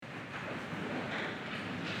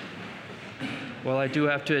Well, I do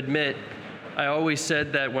have to admit, I always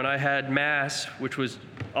said that when I had Mass, which was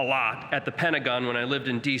a lot, at the Pentagon when I lived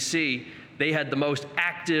in D.C., they had the most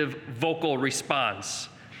active vocal response,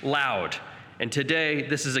 loud. And today,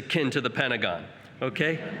 this is akin to the Pentagon,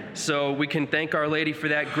 okay? So we can thank Our Lady for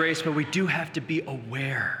that grace, but we do have to be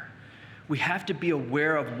aware. We have to be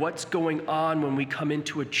aware of what's going on when we come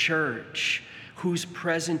into a church, who's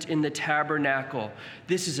present in the tabernacle.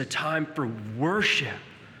 This is a time for worship.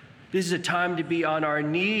 This is a time to be on our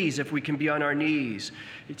knees, if we can be on our knees.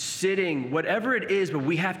 It's sitting, whatever it is, but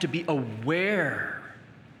we have to be aware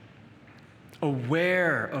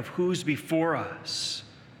of who's before us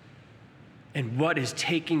and what is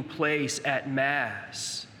taking place at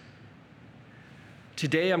Mass.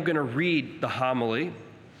 Today I'm going to read the homily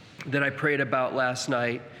that I prayed about last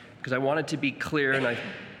night because I wanted to be clear, and I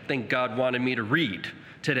think God wanted me to read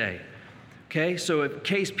today. Okay, so in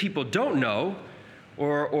case people don't know,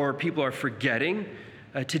 or people are forgetting,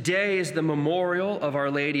 today is the memorial of Our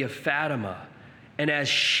Lady of Fatima. And as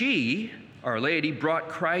she, Our Lady, brought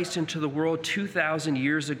Christ into the world 2,000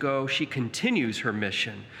 years ago, she continues her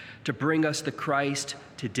mission to bring us the Christ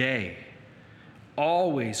today,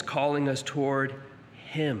 always calling us toward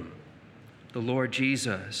Him, the Lord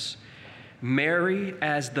Jesus. Mary,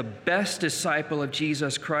 as the best disciple of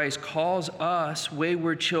Jesus Christ, calls us,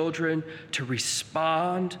 wayward children, to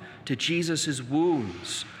respond to Jesus'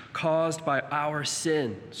 wounds caused by our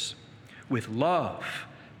sins with love,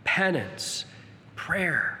 penance,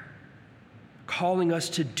 prayer, calling us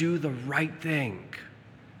to do the right thing,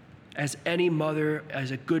 as any mother, as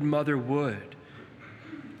a good mother would,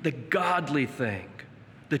 the godly thing,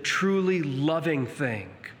 the truly loving thing,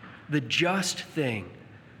 the just thing,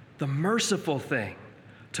 the merciful thing,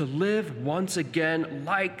 to live once again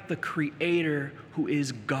like the Creator who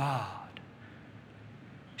is God.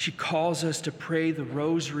 She calls us to pray the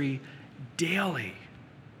rosary daily.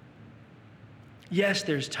 Yes,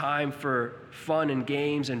 there's time for fun and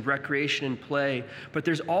games and recreation and play, but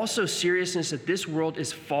there's also seriousness that this world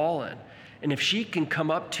is fallen. And if she can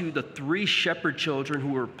come up to the 3 shepherd children who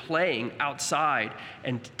were playing outside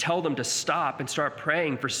and tell them to stop and start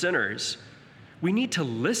praying for sinners, we need to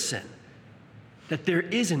listen, that there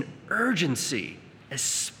is an urgency,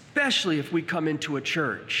 especially if we come into a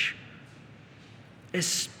church,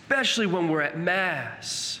 especially when we're at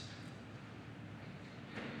Mass.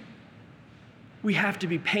 We have to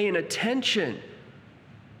be paying attention.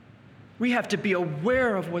 We have to be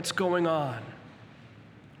aware of what's going on.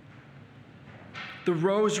 The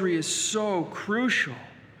rosary is so crucial.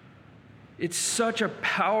 It's such a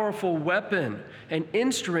powerful weapon, an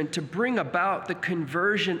instrument to bring about the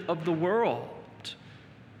conversion of the world.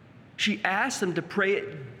 She asked them to pray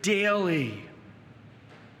it daily.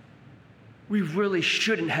 We really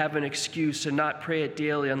shouldn't have an excuse to not pray it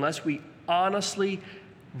daily unless we honestly,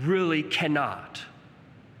 really cannot.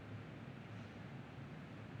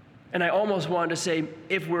 And I almost wanted to say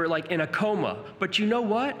if we're like in a coma, but you know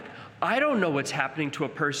what? I don't know what's happening to a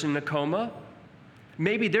person in a coma.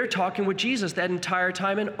 Maybe they're talking with Jesus that entire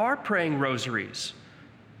time and are praying rosaries.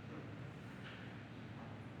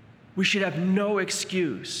 We should have no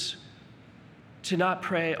excuse to not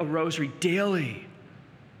pray a rosary daily.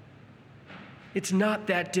 It's not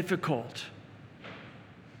that difficult.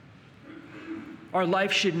 Our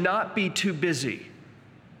life should not be too busy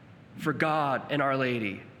for God and Our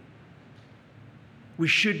Lady. We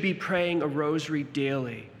should be praying a rosary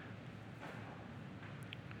daily.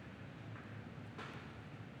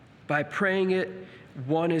 By praying it,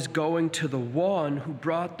 one is going to the one who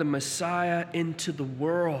brought the Messiah into the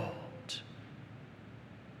world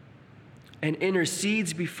and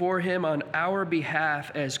intercedes before him on our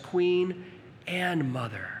behalf as Queen and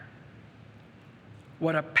Mother.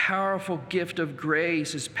 What a powerful gift of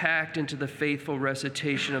grace is packed into the faithful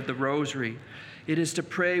recitation of the Rosary. It is to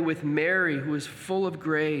pray with Mary, who is full of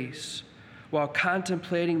grace, while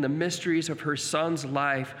contemplating the mysteries of her Son's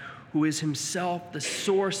life, who is himself the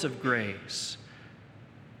source of grace.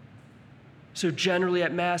 So generally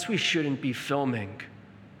at Mass, we shouldn't be filming.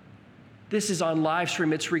 This is on live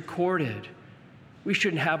stream, it's recorded. We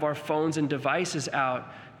shouldn't have our phones and devices out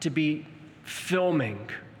to be filming.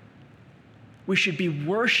 We should be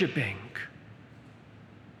worshiping.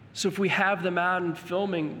 So if we have them out and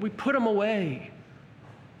filming, we put them away.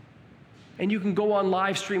 And you can go on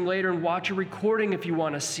live stream later and watch a recording if you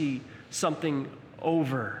want to see something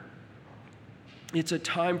over. It's a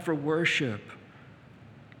time for worship.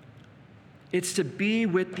 It's to be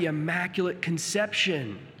with the Immaculate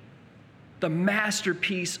Conception, the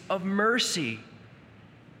masterpiece of mercy,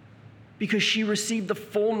 because she received the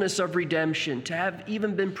fullness of redemption, to have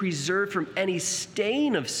even been preserved from any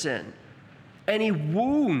stain of sin. any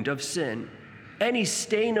wound of sin, any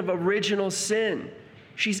stain of original sin.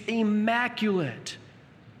 She's immaculate.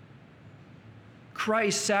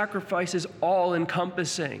 Christ's sacrifice is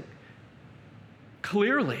all-encompassing.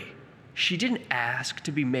 Clearly, she didn't ask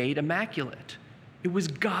to be made immaculate. It was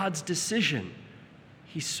God's decision.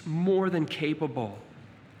 He's more than capable.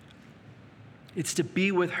 It's to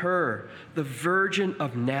be with her, the Virgin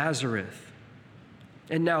of Nazareth.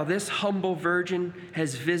 And now this humble virgin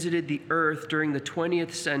has visited the earth during the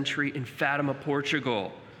 20th century in Fatima,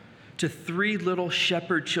 Portugal, to 3 little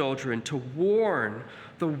shepherd children to warn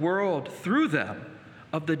the world through them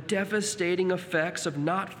of the devastating effects of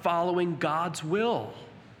not following God's will,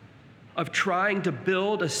 of trying to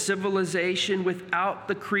build a civilization without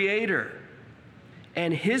the Creator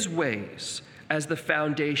and His ways as the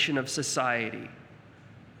foundation of society.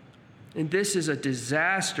 And this is a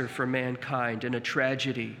disaster for mankind and a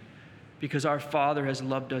tragedy, because our Father has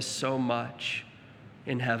loved us so much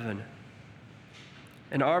in heaven.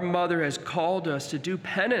 And our mother has called us to do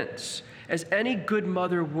penance as any good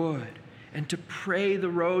mother would, and to pray the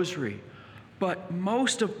rosary. But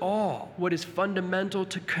most of all, what is fundamental,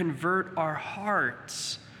 to convert our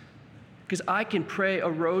hearts. Because I can pray a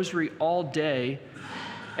rosary all day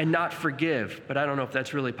and not forgive, but I don't know if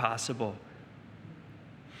that's really possible.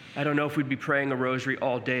 I don't know if we'd be praying a rosary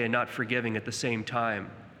all day and not forgiving at the same time.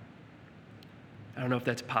 I don't know if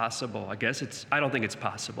that's possible. I don't think it's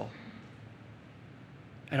possible.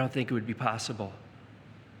 I don't think it would be possible.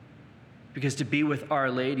 Because to be with Our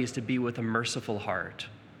Lady is to be with a merciful heart.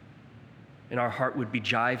 And our heart would be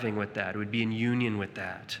jiving with that. It would be in union with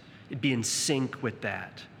that. It'd be in sync with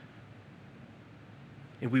that.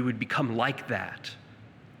 And we would become like that.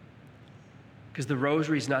 Because the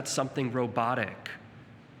rosary is not something robotic.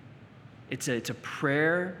 It's a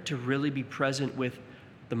prayer to really be present with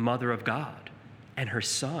the Mother of God and her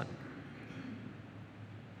Son.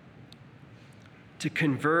 To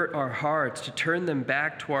convert our hearts, to turn them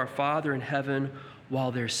back to our Father in heaven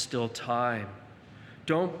while there's still time.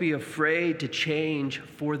 Don't be afraid to change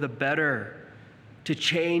for the better, to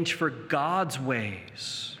change for God's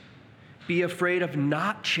ways. Be afraid of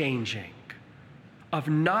not changing, of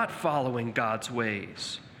not following God's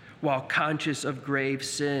ways while conscious of grave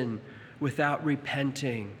sin, without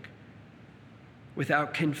repenting,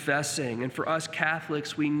 without confessing. And for us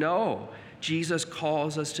Catholics, we know Jesus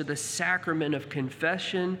calls us to the sacrament of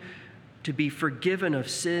confession, to be forgiven of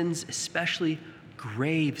sins, especially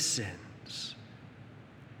grave sins.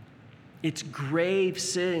 It's grave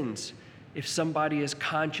sins if somebody is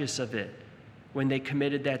conscious of it when they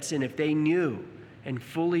committed that sin, if they knew and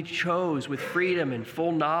fully chose with freedom and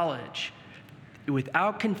full knowledge,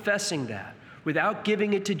 without confessing that, without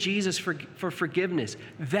giving it to Jesus for forgiveness.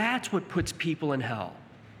 That's what puts people in hell.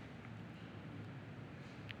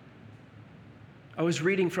 I was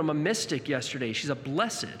reading from a mystic yesterday. She's a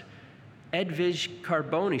blessed, Edvige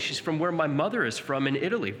Carboni. She's from where my mother is from in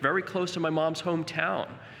Italy, very close to my mom's hometown.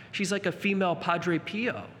 She's like a female Padre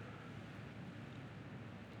Pio.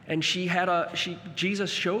 And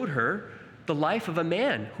Jesus showed her the life of a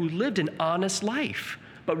man who lived an honest life,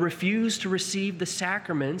 but refused to receive the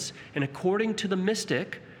sacraments. And according to the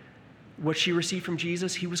mystic, what she received from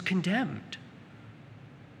Jesus, he was condemned.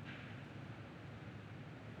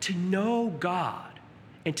 To know God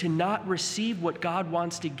and to not receive what God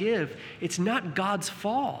wants to give, it's not God's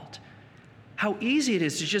fault. How easy it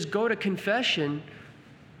is to just go to confession.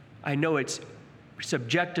 I know it's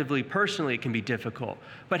subjectively, personally, it can be difficult,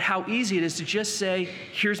 but how easy it is to just say,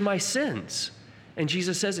 here's my sins. And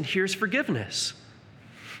Jesus says, and here's forgiveness.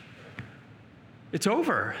 It's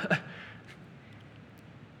over.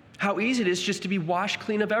 How easy it is just to be washed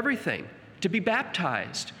clean of everything, to be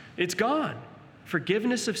baptized. It's gone.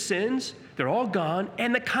 Forgiveness of sins, they're all gone.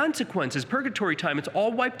 And the consequences, purgatory time, it's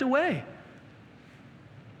all wiped away.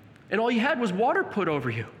 And all you had was water put over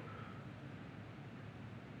you.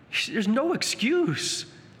 There's no excuse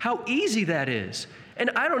how easy that is. And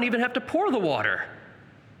I don't even have to pour the water.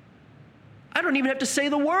 I don't even have to say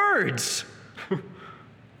the words.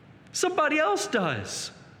 Somebody else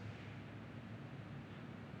does.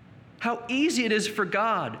 How easy it is for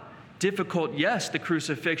God. Difficult, yes, the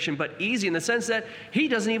crucifixion, but easy in the sense that he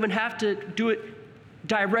doesn't even have to do it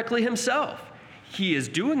directly himself. He is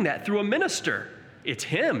doing that through a minister. It's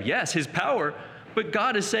him, yes, his power, but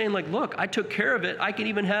God is saying, like, look, I took care of it. I can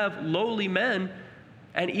even have lowly men,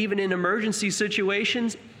 and even in emergency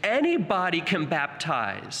situations, anybody can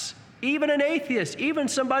baptize. Even an atheist, even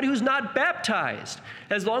somebody who's not baptized,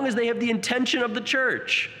 as long as they have the intention of the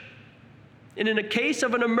church. And in a case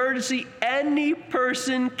of an emergency, any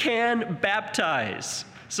person can baptize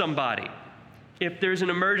somebody. if there's an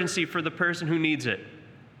emergency for the person who needs it.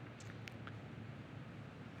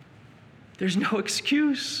 There's no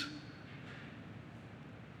excuse.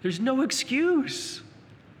 There's no excuse.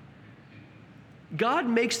 God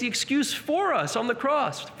makes the excuse for us on the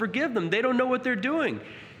cross. Forgive them. They don't know what they're doing.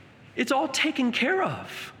 It's all taken care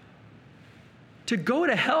of. To go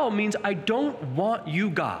to hell means I don't want you,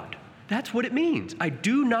 God. That's what it means. I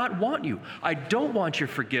do not want you. I don't want your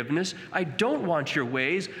forgiveness. I don't want your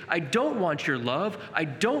ways. I don't want your love. I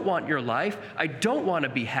don't want your life. I don't want to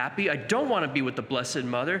be happy. I don't want to be with the Blessed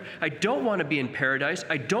Mother. I don't want to be in paradise.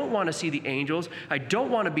 I don't want to see the angels. I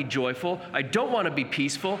don't want to be joyful. I don't want to be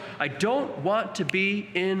peaceful. I don't want to be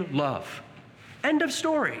in love. End of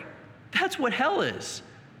story. That's what hell is.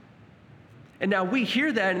 And now we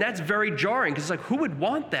hear that, and that's very jarring, because it's like, who would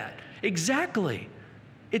want that? Exactly.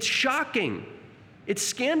 It's shocking. It's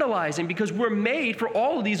scandalizing, because we're made for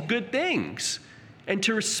all of these good things. And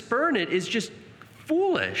to spurn it is just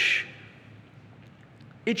foolish.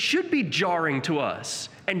 It should be jarring to us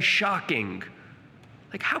and shocking.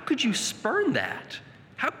 Like, how could you spurn that?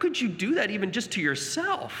 How could you do that even just to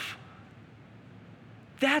yourself?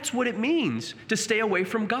 That's what it means to stay away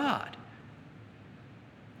from God.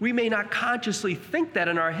 We may not consciously think that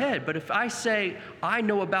in our head, but if I say, I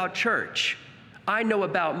know about church, I know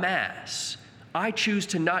about Mass, I choose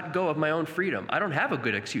to not go of my own freedom. I don't have a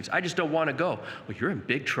good excuse. I just don't want to go. Well, you're in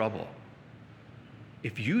big trouble.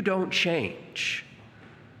 If you don't change,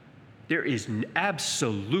 there is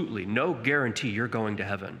absolutely no guarantee you're going to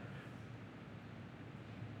heaven.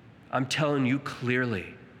 I'm telling you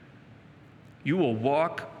clearly, you will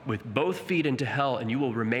walk with both feet into hell, and you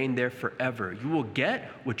will remain there forever. You will get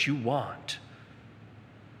what you want.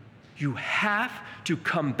 You have to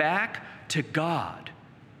come back to God.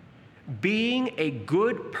 Being a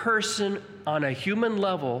good person on a human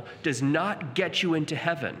level does not get you into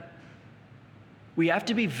heaven. We have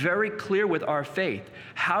to be very clear with our faith.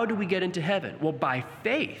 How do we get into heaven? Well, by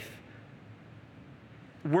faith.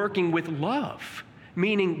 Working with love,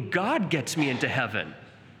 meaning God gets me into heaven.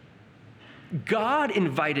 God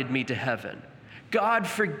invited me to heaven. God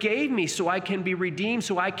forgave me so I can be redeemed,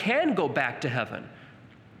 so I can go back to heaven.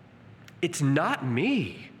 It's not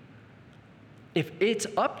me. If it's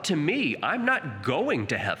up to me, I'm not going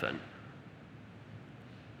to heaven.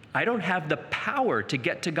 I don't have the power to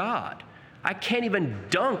get to God. I can't even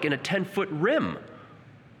dunk in a 10-foot rim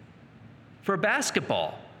for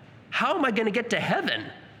basketball. How am I going to get to heaven?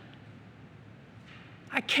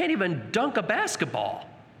 I can't even dunk a basketball.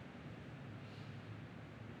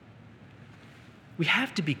 We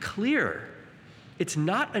have to be clear. It's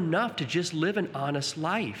not enough to just live an honest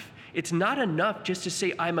life. It's not enough just to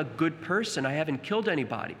say, I'm a good person, I haven't killed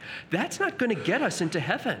anybody. That's not going to get us into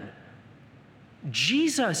heaven.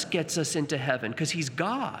 Jesus gets us into heaven because he's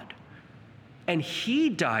God. And he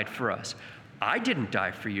died for us. I didn't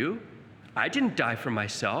die for you. I didn't die for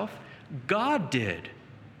myself. God did.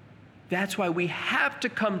 That's why we have to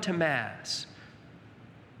come to Mass.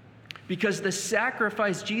 Because the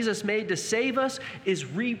sacrifice Jesus made to save us is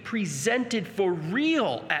represented for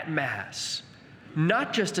real at Mass.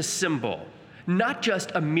 Not just a symbol, not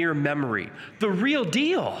just a mere memory, the real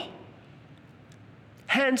deal.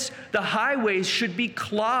 Hence, the highways should be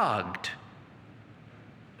clogged.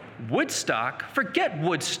 Woodstock, forget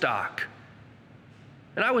Woodstock.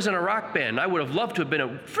 And I was in a rock band. I would have loved to have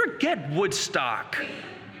been forget Woodstock.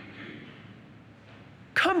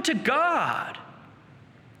 Come to God.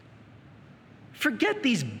 Forget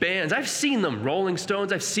these bands. I've seen them, Rolling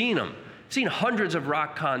Stones, I've seen them. I've seen hundreds of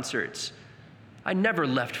rock concerts. I never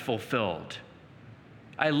left fulfilled.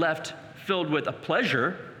 I left filled with a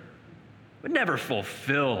pleasure, but never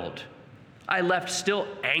fulfilled. I left still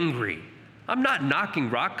angry. I'm not knocking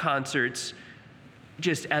rock concerts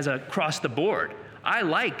just as across the board. I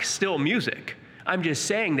like still music. I'm just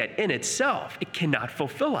saying that in itself, it cannot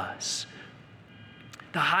fulfill us.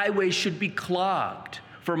 The highways should be clogged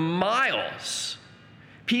for miles.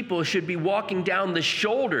 People should be walking down the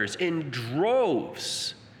shoulders in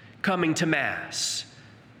droves coming to Mass.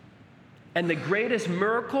 And the greatest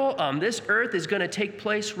miracle on this earth is going to take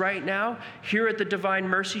place right now here at the Divine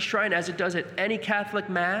Mercy Shrine, as it does at any Catholic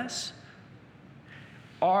Mass.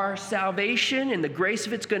 Our salvation and the grace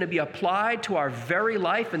of it's going to be applied to our very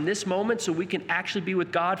life in this moment so we can actually be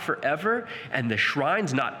with God forever, and the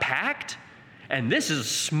shrine's not packed. And this is a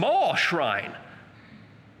small shrine.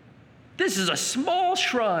 This is a small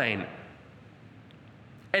shrine.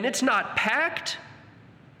 And it's not packed.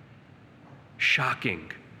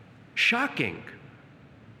 Shocking. Shocking.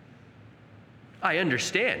 I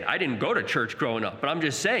understand. I didn't go to church growing up, but I'm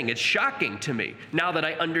just saying it's shocking to me now that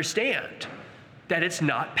I understand that it's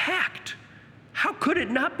not packed. How could it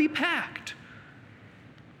not be packed?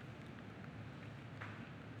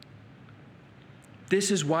 This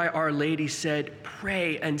is why Our Lady said,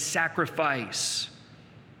 pray and sacrifice.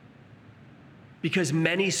 Because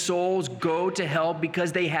many souls go to hell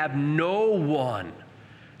because they have no one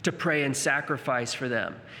to pray and sacrifice for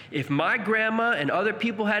them. If my grandma and other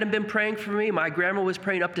people hadn't been praying for me, my grandma was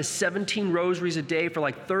praying up to 17 rosaries a day for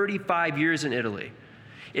like 35 years in Italy.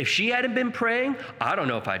 If she hadn't been praying, I don't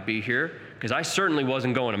know if I'd be here, because I certainly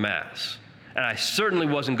wasn't going to Mass. And I certainly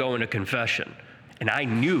wasn't going to confession. And I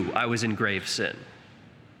knew I was in grave sin.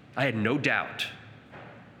 I had no doubt.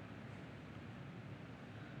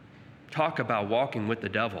 Talk about walking with the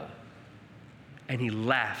devil. And he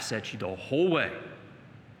laughs at you the whole way.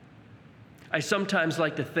 I sometimes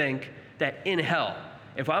like to think that in hell,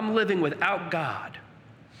 if I'm living without God,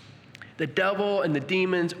 the devil and the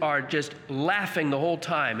demons are just laughing the whole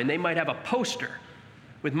time, and they might have a poster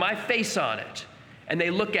with my face on it, and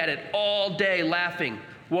they look at it all day laughing.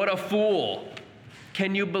 What a fool.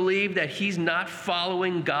 Can you believe that he's not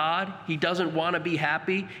following God? He doesn't want to be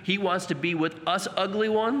happy. He wants to be with us ugly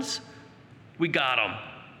ones. We got him.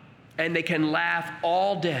 And they can laugh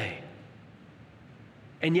all day.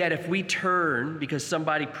 And yet if we turn because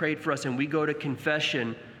somebody prayed for us and we go to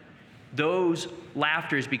confession, those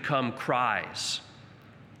laughters become cries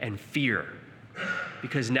and fear,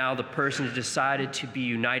 because now the person has decided to be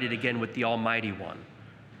united again with the Almighty One,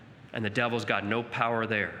 and the devil's got no power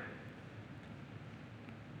there.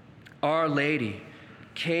 Our Lady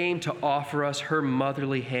came to offer us her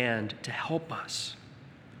motherly hand to help us.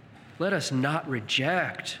 Let us not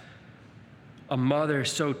reject a mother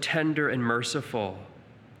so tender and merciful.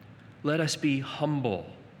 Let us be humble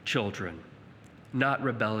children, not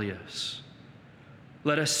rebellious.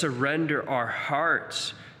 Let us surrender our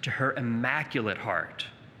hearts to her immaculate heart,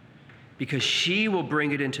 because she will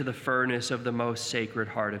bring it into the furnace of the most sacred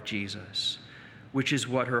heart of Jesus, which is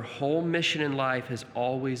what her whole mission in life has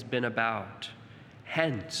always been about.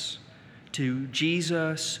 Hence, to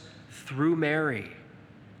Jesus through Mary.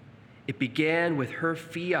 It began with her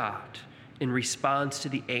fiat in response to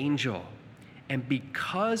the angel. And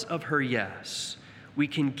because of her yes, we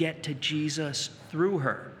can get to Jesus through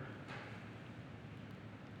her.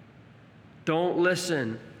 Don't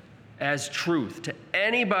listen as truth to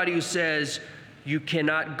anybody who says you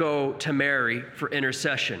cannot go to Mary for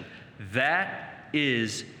intercession. That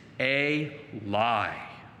is a lie.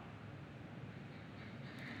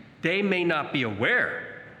 They may not be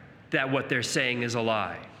aware that what they're saying is a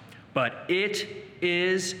lie, but it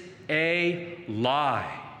is a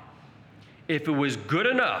lie. If it was good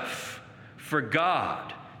enough for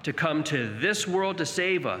God to come to this world to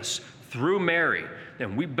save us through Mary,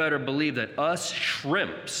 then we better believe that us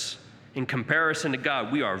shrimps, in comparison to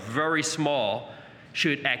God, we are very small,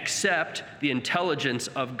 should accept the intelligence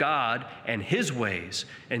of God and his ways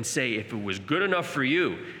and say, if it was good enough for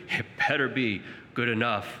you, it better be good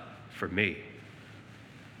enough for me.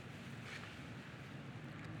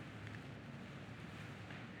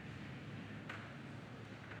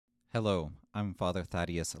 Hello, I'm Father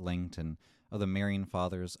Thaddeus Langton of the Marian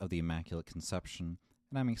Fathers of the Immaculate Conception,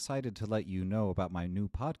 and I'm excited to let you know about my new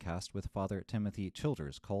podcast with Father Timothy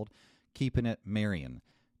Childers called Keepin' It Marian.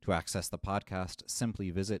 To access the podcast,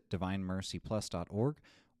 simply visit divinemercyplus.org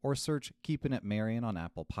or search Keepin' It Marian on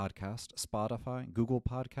Apple Podcast, Spotify, Google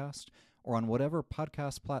Podcast, or on whatever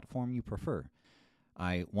podcast platform you prefer.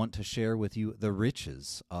 I want to share with you the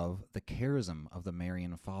riches of the charism of the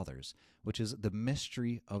Marian Fathers, which is the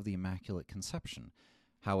mystery of the Immaculate Conception,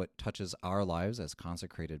 how it touches our lives as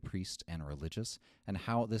consecrated priests and religious, and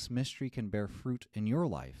how this mystery can bear fruit in your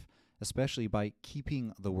life, especially by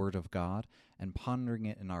keeping the Word of God and pondering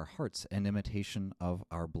it in our hearts in imitation of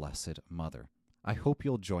our Blessed Mother. I hope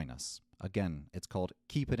you'll join us. Again, it's called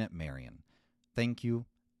Keepin' It Marian. Thank you,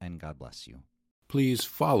 and God bless you. Please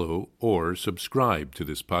follow or subscribe to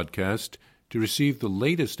this podcast to receive the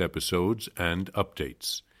latest episodes and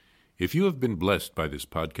updates. If you have been blessed by this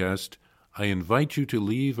podcast, I invite you to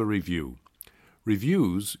leave a review.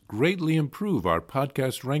 Reviews greatly improve our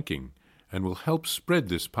podcast ranking and will help spread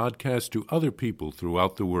this podcast to other people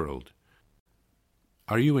throughout the world.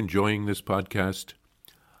 Are you enjoying this podcast?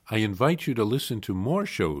 I invite you to listen to more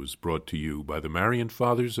shows brought to you by the Marian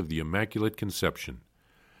Fathers of the Immaculate Conception.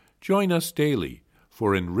 Join us daily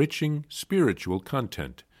for enriching spiritual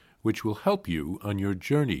content, which will help you on your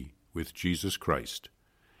journey with Jesus Christ.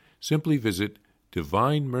 Simply visit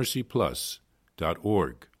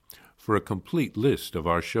divinemercyplus.org for a complete list of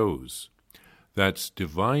our shows. That's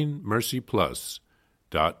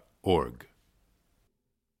divinemercyplus.org.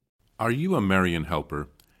 Are you a Marian helper?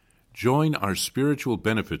 Join our Spiritual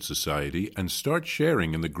Benefit Society and start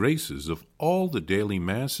sharing in the graces of all the daily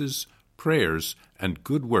masses, prayers, and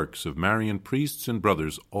good works of Marian priests and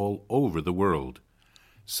brothers all over the world.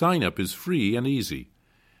 Sign up is free and easy.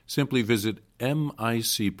 Simply visit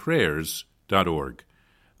micprayers.org.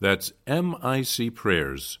 That's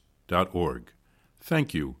micprayers.org.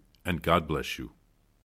 Thank you, and God bless you.